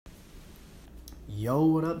Yo,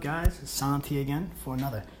 what up, guys? It's Santi again for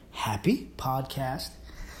another happy podcast.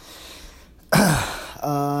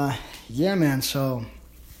 Yeah, man, so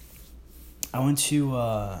I went to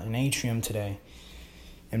an atrium today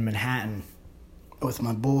in Manhattan with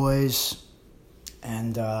my boys,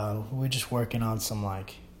 and we're just working on some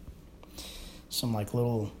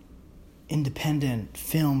little independent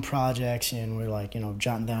film projects, and we're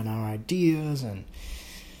jotting down our ideas and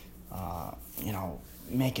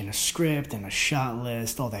making a script and a shot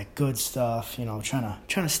list, all that good stuff, trying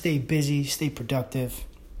to stay busy, stay productive.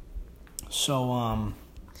 So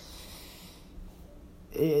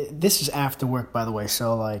this is after work, by the way.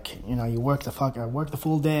 So you work I work the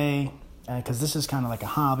full day, because this is kind of like a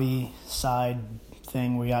hobby side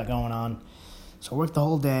thing we got going on. So I worked the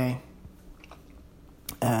whole day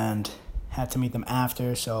and had to meet them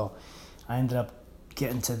after. So I ended up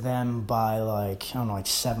getting to them by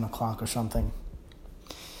 7 o'clock or something.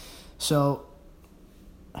 So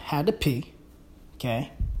I had to pee.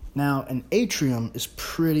 Okay. Now, an atrium is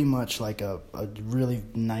pretty much like a really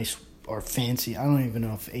nice or fancy. I don't even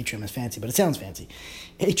know if atrium is fancy, but it sounds fancy.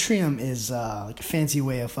 Atrium is like a fancy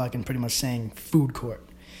way of fucking pretty much saying food court.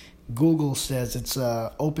 Google says it's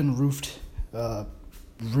a open roofed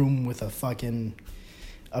room with a fucking...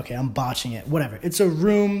 Okay, I'm botching it. Whatever. It's a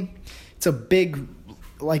room. It's a big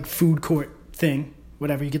food court thing.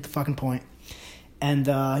 Whatever. You get the fucking point. And,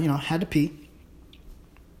 had to pee.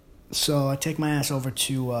 So I take my ass over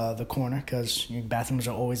to the corner, because bathrooms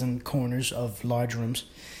are always in corners of large rooms.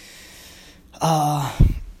 I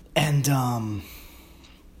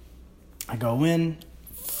go in.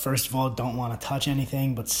 First of all, don't want to touch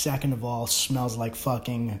anything. But second of all, smells like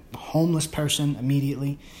fucking homeless person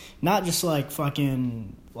immediately. Not just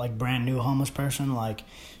fucking brand new homeless person,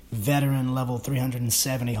 veteran level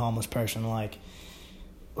 370 homeless person,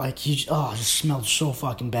 it just smelled so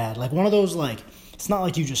fucking bad. One of those, it's not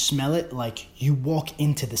like you just smell it, you walk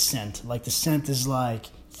into the scent. The scent is,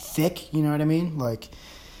 thick, you know what I mean?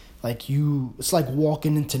 It's like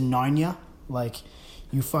walking into Narnia.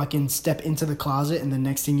 You fucking step into the closet, and the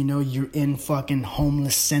next thing you know, you're in fucking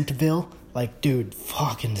homeless Scentville. Dude,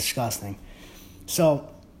 fucking disgusting. So,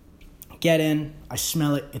 get in, I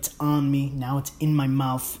smell it, it's on me, now it's in my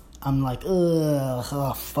mouth. I'm ugh,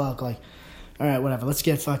 oh, fuck, alright, whatever, let's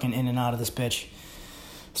get fucking in and out of this bitch.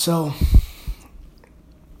 So,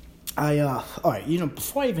 alright,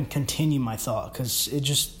 before I even continue my thought, because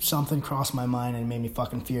something crossed my mind and it made me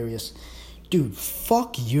fucking furious. Dude,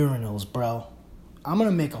 fuck urinals, bro. I'm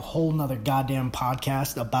gonna make a whole nother goddamn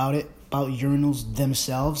podcast about urinals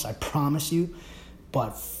themselves, I promise you.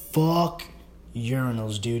 But fuck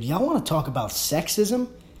urinals, dude. Y'all wanna talk about sexism?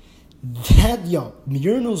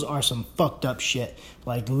 Urinals are some fucked up shit.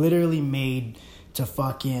 Literally made to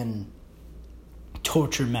fucking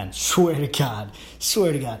torture men. Swear to God.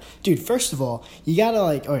 Dude, first of all, you gotta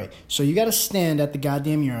alright, so you gotta stand at the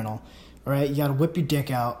goddamn urinal, alright? You gotta whip your dick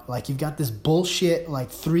out. You've got this bullshit,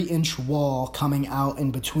 3-inch wall coming out in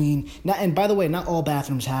between. And by the way, not all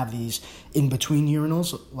bathrooms have these in between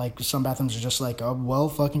urinals. Some bathrooms are just oh, well,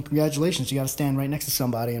 fucking congratulations. You gotta stand right next to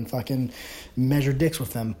somebody and fucking measure dicks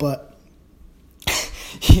with them. But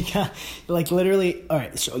you got, literally,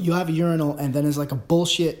 alright, so you have a urinal, and then there's a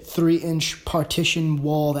bullshit 3-inch partition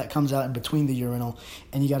wall that comes out in between the urinal,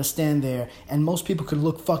 and you gotta stand there, and most people could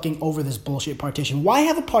look fucking over this bullshit partition. Why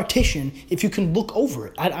have a partition if you can look over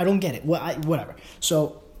it? I don't get it. Whatever.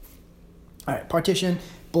 So, alright, partition,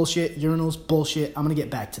 bullshit, urinals, bullshit. I'm gonna get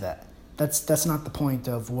back to that. That's not the point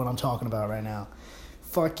of what I'm talking about right now.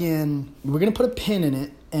 Fucking, we're gonna put a pin in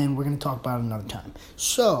it, and we're gonna talk about it another time.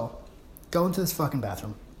 So, go into this fucking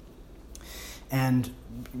bathroom. And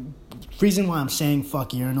reason why I'm saying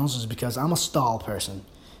fuck urinals is because I'm a stall person.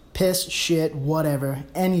 Piss, shit, whatever,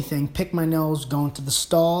 anything. Pick my nose, go into the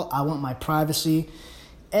stall. I want my privacy.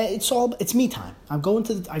 It's me time. I go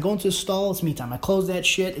into the stall, it's me time. I close that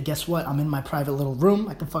shit, and guess what? I'm in my private little room.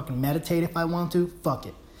 I can fucking meditate if I want to. Fuck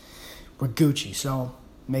it. We're Gucci. So,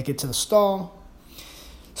 make it to the stall.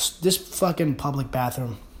 This fucking public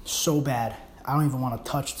bathroom, so bad. I don't even want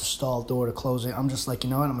to touch the stall door to close it. I'm just you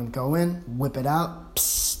know what? I'm going to go in, whip it out,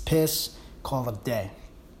 piss, call it a day.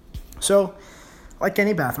 So, like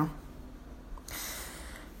any bathroom,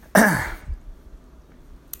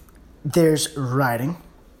 there's writing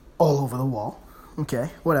all over the wall.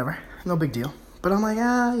 Okay, whatever. No big deal. But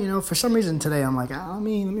I'm for some reason today, I'm let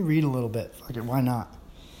me read a little bit. Fuck it, why not?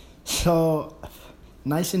 So,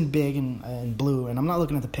 nice and big and blue, and I'm not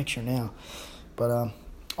looking at the picture now, but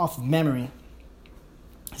off of memory,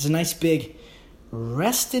 it's a nice big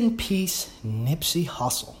rest in peace Nipsey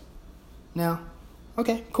Hussle. Now,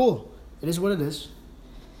 okay, cool. It is what it is.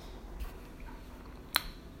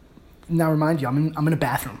 Now, remind you, I'm in a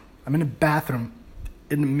bathroom. I'm in a bathroom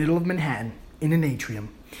in the middle of Manhattan in an atrium,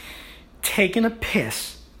 taking a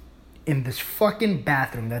piss in this fucking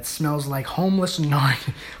bathroom that smells like homeless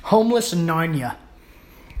Narnia.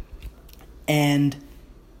 And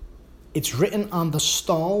it's written on the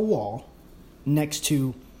stall wall next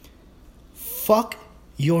to "fuck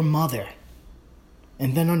your mother."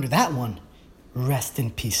 And then under that one, "rest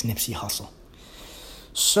in peace, Nipsey Hussle."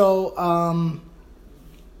 So,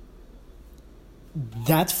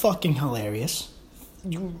 that's fucking hilarious.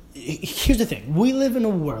 Here's the thing. We live in a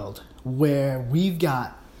world where we've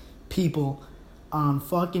got people on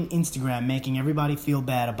fucking Instagram making everybody feel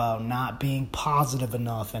bad about not being positive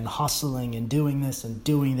enough and hustling and doing this and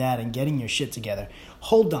doing that and getting your shit together.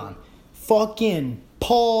 Hold on. Fucking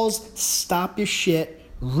pause, stop your shit,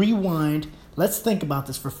 rewind. Let's think about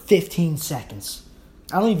this for 15 seconds.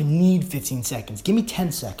 I don't even need 15 seconds. Give me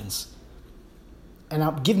 10 seconds.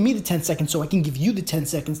 And give me the 10 seconds so I can give you the 10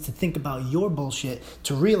 seconds to think about your bullshit,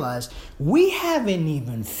 to realize we haven't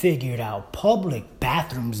even figured out public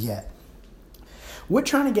bathrooms yet. We're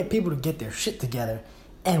trying to get people to get their shit together,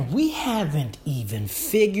 and we haven't even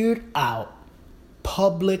figured out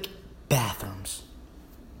public bathrooms.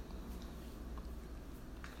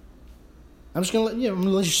 I'm just gonna let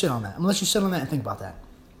you sit on that. I'm gonna let you sit on that and think about that.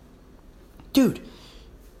 Dude,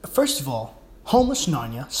 first of all, homeless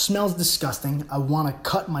Narnia smells disgusting. I want to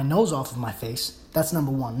cut my nose off of my face. That's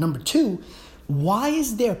number one. Number two, why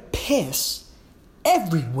is there piss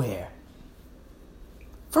everywhere?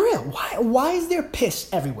 For real, why is there piss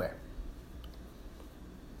everywhere?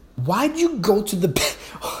 Why'd you go to the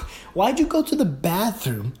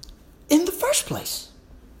bathroom in the first place?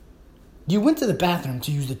 You went to the bathroom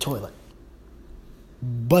to use the toilet,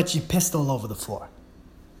 but you pissed all over the floor.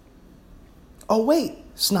 Oh wait,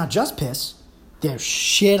 it's not just piss. There's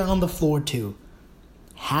shit on the floor too.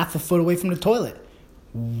 Half a foot away from the toilet.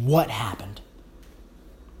 What happened?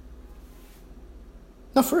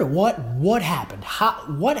 No, for real, what happened?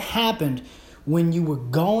 What happened when you were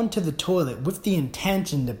going to the toilet with the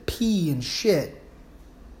intention to pee and shit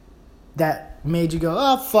that made you go,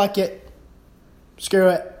 oh, fuck it. Screw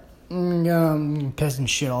it. Pissing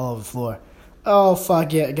shit all over the floor. Oh,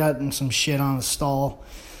 fuck it. I got some shit on the stall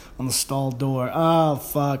door. Oh,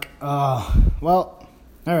 fuck. Oh, well,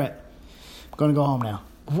 all right. I'm going to go home now.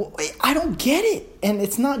 I don't get it. And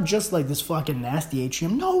it's not just like this fucking nasty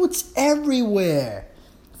atrium. No, it's everywhere.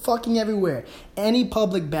 Fucking everywhere. Any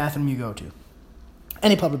public bathroom you go to. I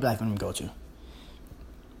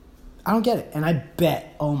don't get it. And I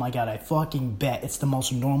bet, oh my God, I fucking bet it's the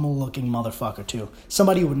most normal looking motherfucker too.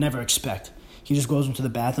 Somebody you would never expect. He just goes into the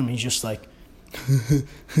bathroom and he's just like,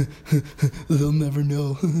 they'll never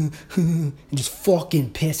know. And just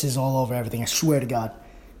fucking pisses all over everything. I swear to God.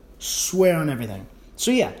 Swear on everything. So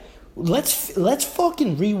yeah, let's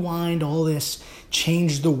fucking rewind all this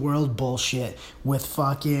change the world bullshit with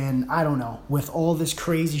fucking, I don't know, with all this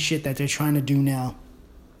crazy shit that they're trying to do now.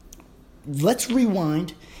 Let's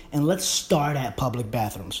rewind and let's start at public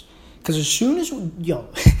bathrooms. Because as soon as,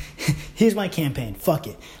 here's my campaign. Fuck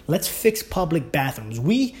it. Let's fix public bathrooms.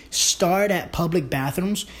 We start at public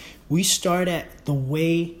bathrooms. We start at the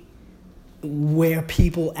way where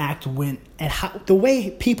people act the way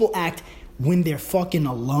people act when they're fucking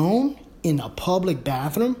alone in a public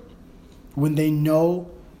bathroom. When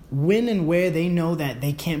and where they know that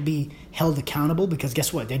they can't be held accountable because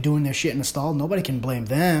guess what? They're doing their shit in the stall. Nobody can blame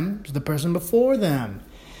them. It's the person before them.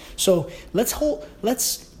 So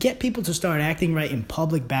let's get people to start acting right in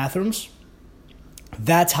public bathrooms.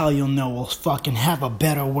 That's how you'll know we'll fucking have a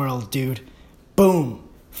better world, dude. Boom.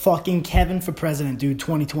 Fucking Kevin for president, dude,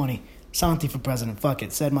 2020. Santi for president. Fuck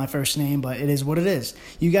it. Said my first name, but it is what it is.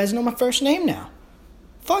 You guys know my first name now.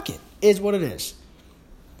 Fuck it. It is what it is.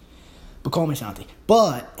 But call me Santi.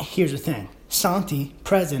 But here's the thing. Santi,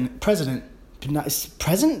 president, am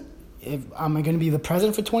I going to be the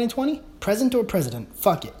president for 2020? President or president?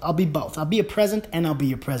 Fuck it. I'll be both. I'll be a president and I'll be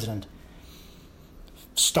your president.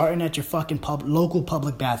 Starting at your fucking local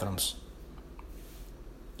public bathrooms.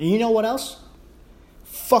 And you know what else?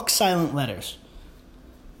 Fuck silent letters.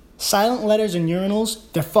 Silent letters and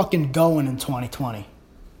urinals, they're fucking going in 2020.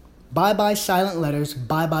 Bye-bye silent letters,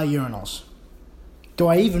 bye-bye urinals. Do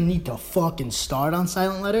I even need to fucking start on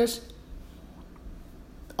silent letters?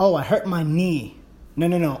 Oh, I hurt my knee.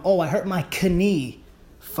 No. Oh, I hurt my knee.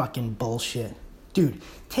 Fucking bullshit. Dude,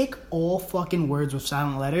 take all fucking words with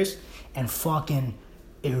silent letters and fucking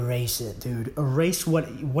erase it, dude. Erase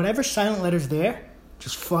whatever silent letter's there,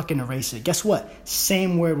 just fucking erase it. Guess what?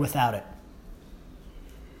 Same word without it.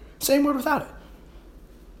 Same word without it.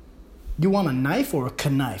 You want a knife or a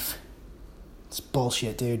knife? It's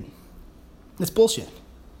bullshit, dude. That's bullshit.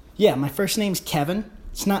 Yeah, my first name's Kevin.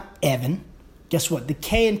 It's not Evan. Guess what? The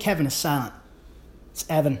K in Kevin is silent. It's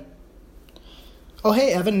Evan. Oh,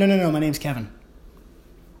 hey, Evan. No, my name's Kevin.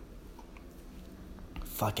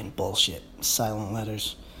 Fucking bullshit. Silent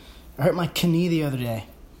letters. I hurt my knee the other day.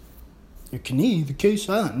 Your knee? The K's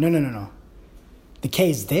silent. No. The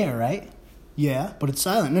K's there, right? Yeah, but it's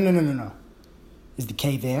silent. No. Is the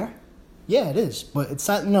K there? Yeah, it is, but it's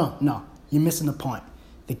silent. No. You're missing the point.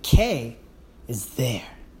 The K is there.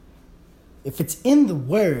 If it's in the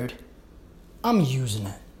word, I'm using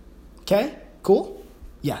it. Okay? Cool?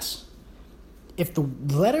 Yes. If the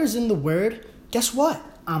letter's in the word, guess what?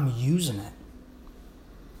 I'm using it.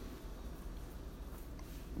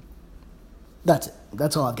 That's it.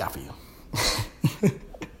 That's all I've got for you.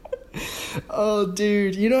 Oh,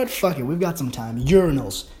 dude. You know what? Fuck it. We've got some time.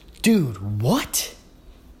 Urinals. Dude, what?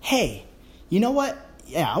 Hey, you know what?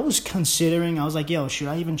 Yeah, I was considering. I was like, yo, should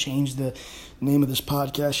I even change the name of this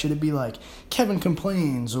podcast? Should it be like Kevin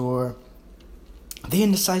Complains or The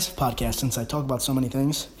Indecisive Podcast, since I talk about so many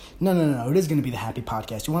things? No. It is going to be the Happy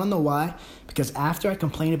Podcast. You want to know why? Because after I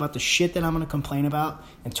complain about the shit that I'm going to complain about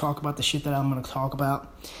and talk about the shit that I'm going to talk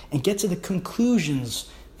about and get to the conclusions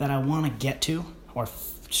that I want to get to or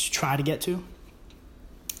try to get to,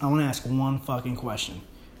 I want to ask one fucking question.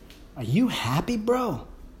 Are you happy, bro?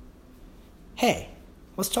 Hey,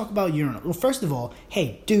 let's talk about urinal. Well, first of all,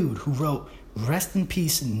 hey, dude who wrote Rest in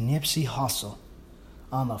Peace Nipsey Hussle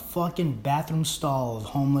on the fucking bathroom stall of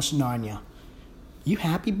homeless Narnia. You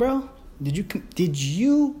happy, bro? Did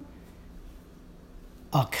you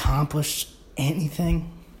accomplish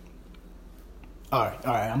anything? All right,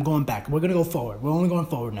 I'm going back. We're going to go forward. We're only going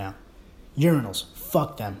forward now. Urinals,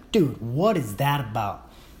 fuck them. Dude, what is that about?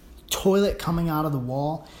 Toilet coming out of the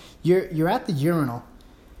wall. You're at the urinal.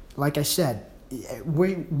 Like I said,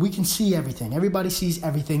 we can see everything. Everybody sees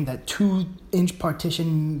everything. That 2-inch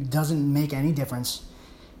partition doesn't make any difference.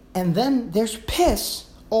 And then there's piss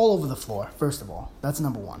all over the floor, first of all. That's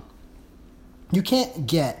number one. You can't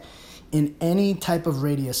get in any type of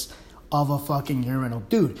radius of a fucking urinal.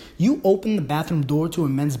 Dude, you open the bathroom door to a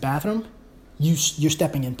men's bathroom, you're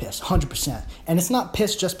stepping in piss, 100%. And it's not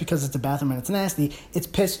piss just because it's a bathroom and it's nasty. It's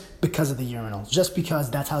piss because of the urinals, just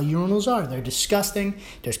because that's how urinals are. They're disgusting.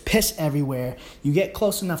 There's piss everywhere. You get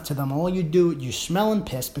close enough to them, all you do, you're smelling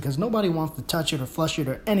piss because nobody wants to touch it or flush it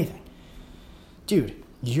or anything. Dude,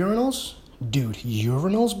 urinals,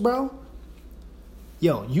 bro.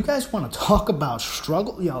 Yo, you guys want to talk about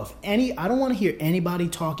struggle? Yo, I don't want to hear anybody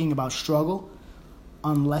talking about struggle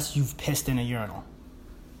unless you've pissed in a urinal.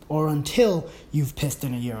 Or until you've pissed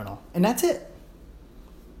in a urinal. And that's it.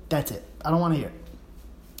 I don't want to hear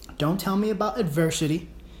it. Don't tell me about adversity.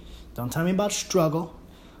 Don't tell me about struggle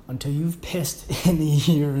until you've pissed in the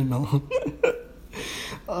urinal.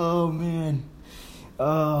 Oh, man.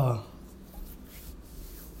 My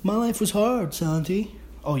life was hard, Santi.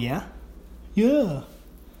 Oh, yeah? Yeah.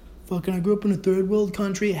 Fucking, I grew up in a third world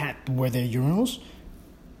country. Were there urinals?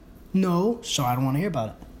 No, so I don't want to hear about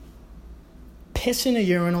it. Piss in a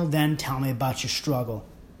urinal, then tell me about your struggle.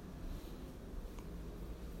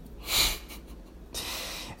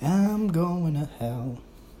 I'm going to hell.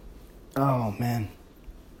 Oh, man.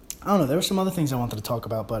 I don't know. There were some other things I wanted to talk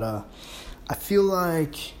about, but I feel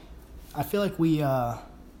like we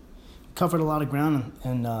covered a lot of ground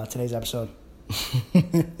in today's episode.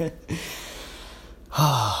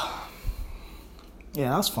 Yeah,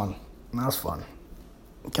 that was fun.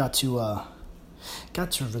 Got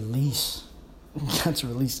to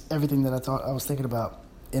release everything that I thought I was thinking about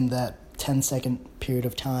in that 10-second period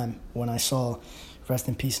of time when I saw Rest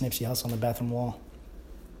in Peace Nipsey Hussle on the bathroom wall.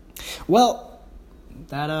 Well,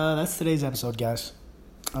 that's today's episode, guys.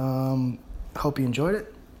 Hope you enjoyed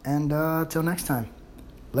it, and till next time.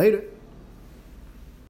 Later.